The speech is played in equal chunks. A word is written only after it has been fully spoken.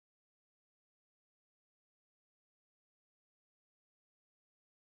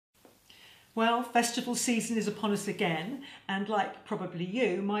Well, festival season is upon us again, and like probably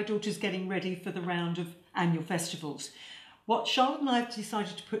you, my daughter's getting ready for the round of annual festivals. What Charlotte and I have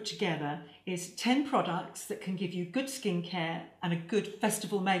decided to put together is 10 products that can give you good skincare and a good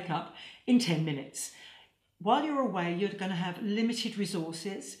festival makeup in 10 minutes. While you're away, you're going to have limited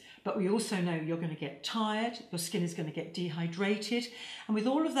resources, but we also know you're going to get tired, your skin is going to get dehydrated, and with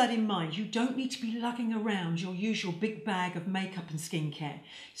all of that in mind, you don't need to be lugging around your usual big bag of makeup and skincare.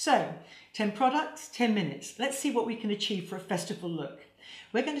 So, 10 products, 10 minutes. Let's see what we can achieve for a festival look.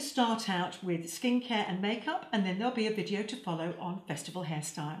 We're going to start out with skincare and makeup, and then there'll be a video to follow on festival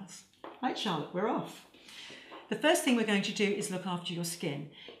hairstyles. Right, Charlotte, we're off. The first thing we're going to do is look after your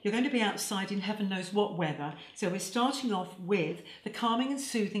skin. You're going to be outside in heaven knows what weather, so we're starting off with the Calming and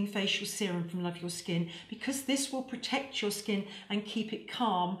Soothing Facial Serum from Love Your Skin, because this will protect your skin and keep it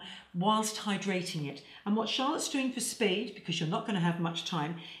calm whilst hydrating it. And what Charlotte's doing for speed, because you're not going to have much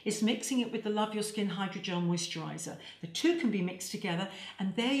time, is mixing it with the Love Your Skin Hydrogel Moisturiser. The two can be mixed together,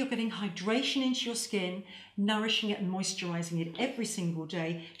 and there you're getting hydration into your skin, nourishing it and moisturising it every single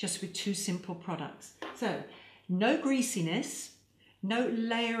day, just with two simple products. So, no greasiness, no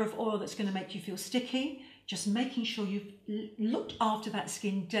layer of oil that's going to make you feel sticky, just making sure you've looked after that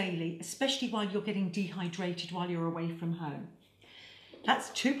skin daily, especially while you're getting dehydrated while you're away from home. That's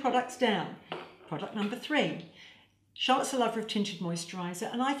 2 products down. Product number 3. Charlotte's a lover of tinted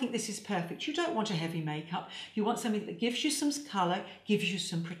moisturiser, and I think this is perfect. You don't want a heavy makeup. You want something that gives you some colour, gives you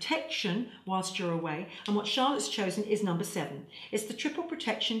some protection whilst you're away. And what Charlotte's chosen is number 7. It's the Triple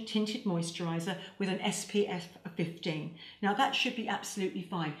Protection Tinted Moisturiser with an SPF of 15. Now that should be absolutely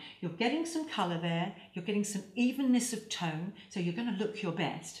fine. You're getting some colour there, you're getting some evenness of tone, so you're going to look your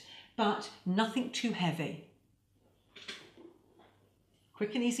best, but nothing too heavy.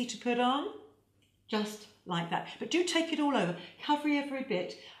 Quick and easy to put on, just like that. But do take it all over. Cover every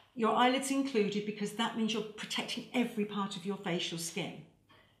bit, your eyelids included, because that means you're protecting every part of your facial skin.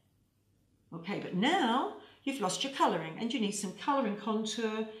 Okay, but now you've lost your colouring and you need some colour and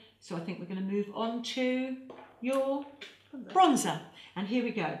contour. So I think we're going to move on to your bronzer. And here we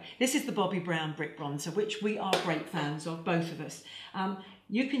go. This is the Bobbi Brown Brick Bronzer, which we are great fans of, both of us.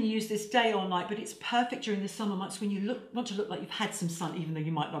 You can use this day or night, but it's perfect during the summer months when you want to look like you've had some sun, even though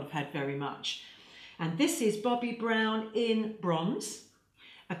you might not have had very much. And this is Bobbi Brown in bronze,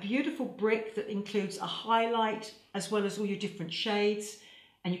 a beautiful brick that includes a highlight as well as all your different shades.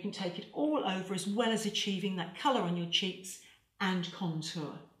 And you can take it all over, as well as achieving that colour on your cheeks and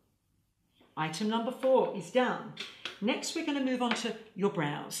contour. Item number 4 is done. Next, we're going to move on to your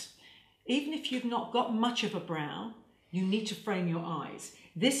brows. Even if you've not got much of a brow, you need to frame your eyes.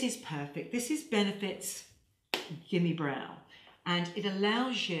 This is perfect. This is Benefit's Gimme Brow. And it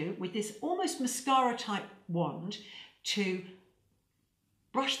allows you, with this almost mascara type wand, to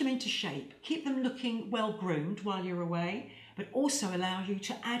brush them into shape, keep them looking well groomed while you're away, but also allow you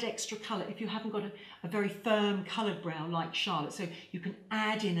to add extra colour if you haven't got a very firm coloured brow like Charlotte. So you can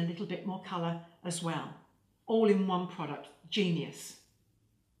add in a little bit more colour as well. All in one product. Genius.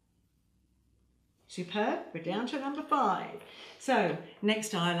 Superb. We're down to number 5. So,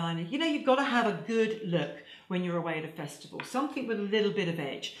 next eyeliner. You know, you've got to have a good look when you're away at a festival. Something with a little bit of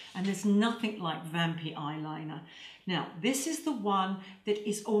edge. And there's nothing like Vampy eyeliner. Now, this is the one that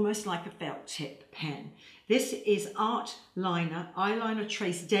is almost like a felt tip pen. This is ARTLINER Eyeliner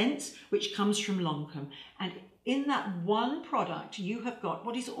Trace Dense, which comes from Lancome. And in that one product, you have got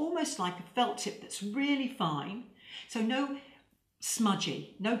what is almost like a felt tip that's really fine. So no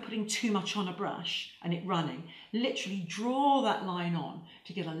smudgy, no putting too much on a brush and it running. Literally draw that line on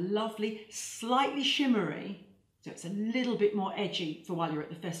to get a lovely, slightly shimmery, so it's a little bit more edgy for while you're at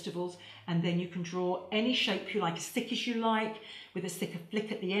the festivals, and then you can draw any shape you like, as thick as you like, with as thick a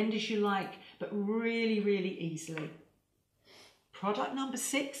flick at the end as you like, but really, really easily. Product number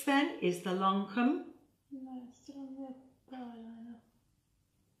 6 then is the Lancome. No, still on the eyeliner.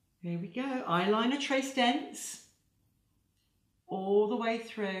 Here we go, eyeliner Trace Dense. All the way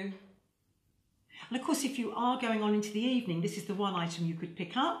through. And of course, if you are going on into the evening, this is the one item you could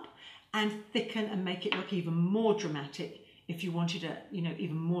pick up and thicken and make it look even more dramatic if you wanted a,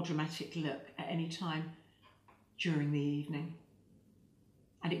 even more dramatic look at any time during the evening.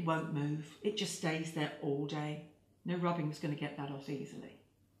 And it won't move. It just stays there all day. No rubbing is going to get that off easily.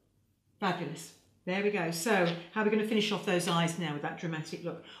 Fabulous. There we go. So how are we going to finish off those eyes now with that dramatic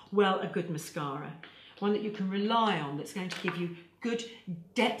look? Well, a good mascara. One that you can rely on, that's going to give you good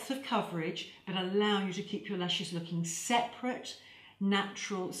depth of coverage, but allow you to keep your lashes looking separate,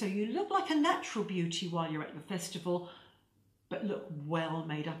 natural. So you look like a natural beauty while you're at the festival, but look well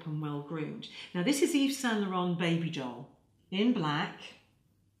made up and well groomed. Now this is Yves Saint Laurent Baby Doll in black.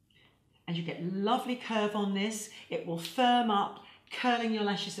 and you get lovely curve on this. It will firm up, curling your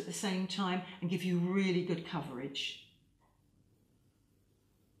lashes at the same time and give you really good coverage.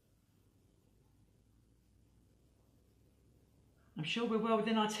 I'm sure we're well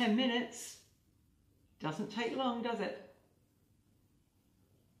within our 10 minutes. Doesn't take long, does it?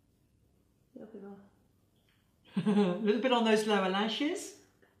 A little bit more. A little bit on those lower lashes.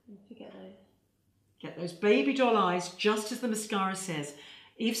 To get those. Get those baby doll eyes, just as the mascara says.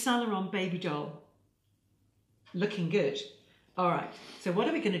 Yves Saint Laurent Baby Doll. Looking good. All right, so what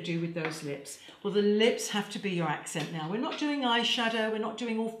are we going to do with those lips? Well, the lips have to be your accent now. We're not doing eyeshadow. We're not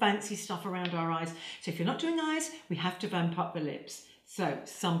doing all fancy stuff around our eyes. So if you're not doing eyes, we have to vamp up the lips. So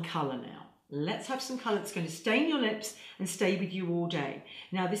some colour now. Let's have some colour that's going to stain your lips and stay with you all day.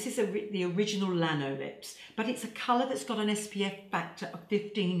 Now, this is the original Lano lips, but it's a colour that's got an SPF factor of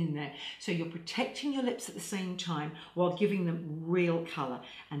 15 in there. So you're protecting your lips at the same time while giving them real colour.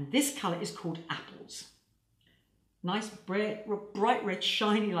 And this colour is called Apples. Nice, bright red,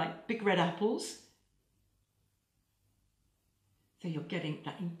 shiny, like big red apples. So you're getting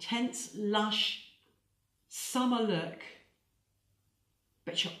that intense, lush, summer look,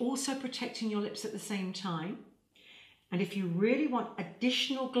 but you're also protecting your lips at the same time. And if you really want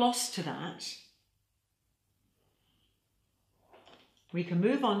additional gloss to that, we can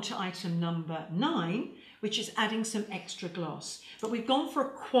move on to item number 9, which is adding some extra gloss. But we've gone for a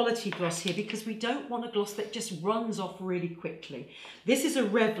quality gloss here because we don't want a gloss that just runs off really quickly. This is a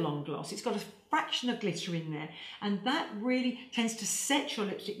Revlon gloss. It's got a fraction of glitter in there, and that really tends to set your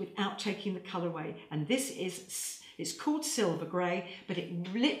lipstick without taking the colour away. And this is, it's called Silver Grey, but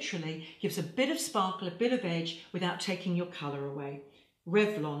it literally gives a bit of sparkle, a bit of edge without taking your colour away.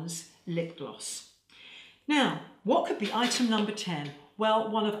 Revlon's lip gloss. Now, what could be item number 10?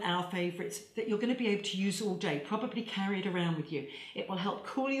 Well, one of our favourites that you're going to be able to use all day, probably carry it around with you. It will help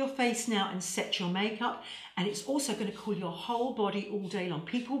cool your face now and set your makeup, and it's also going to cool your whole body all day long.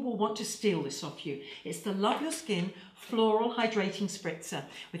 People will want to steal this off you. It's the Love Your Skin Floral Hydrating Spritzer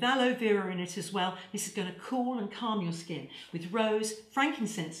with aloe vera in it as well. This is going to cool and calm your skin with rose,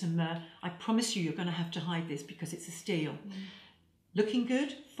 frankincense and myrrh. I promise you're going to have to hide this because it's a steal. Looking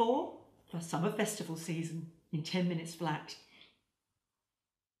good for summer festival season in 10 minutes flat.